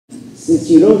Since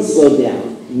you don't slow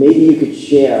down, maybe you could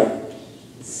share,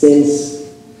 since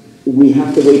we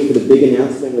have to wait for the big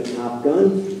announcement with Top Gun,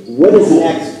 what is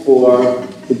next for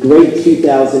the great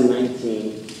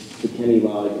 2019 for Kenny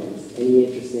Loggins? Any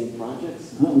interesting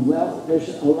projects? Well, there's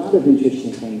a lot of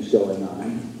interesting things going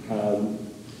on.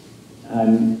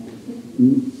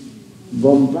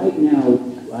 Well, right now,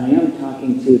 I am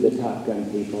talking to the Top Gun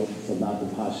people about the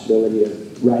possibility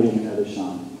of writing another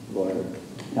song for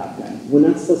Top Gun. We're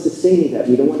not supposed to say any of that.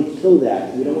 We don't want to kill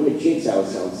that. We don't want to jinx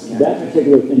ourselves. That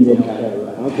particular thing they don't care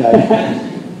about. Okay.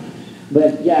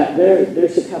 But yeah,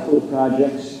 there's a couple of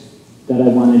projects that I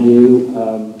want to do.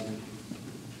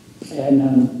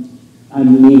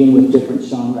 I'm meeting with different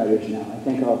songwriters now. I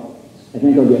think I'll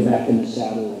get back in the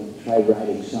saddle and try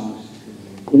writing songs.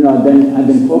 You know, I've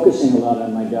been focusing a lot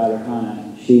on my daughter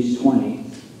Hannah. She's 20,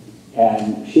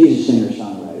 and she's a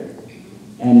singer-songwriter.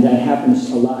 And that happens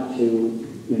a lot to,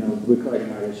 you know, recording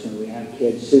artists. When we have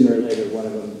kids, sooner or later one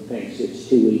of them thinks it's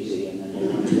too easy, and then they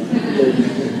want to go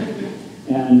into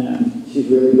and she's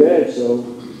really good, so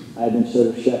I've been sort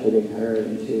of shepherding her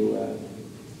into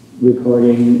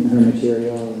recording her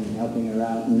material and helping her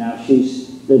out. And now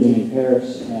she's living in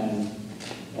Paris and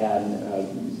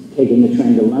taking the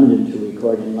train to London to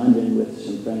record in London with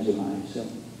some friends of mine. So,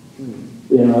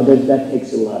 you know, that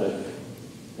takes a lot of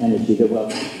energy to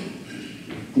welcome.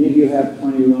 Any of you have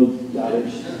 20-year-old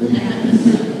daughters?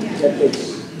 That takes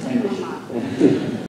energy.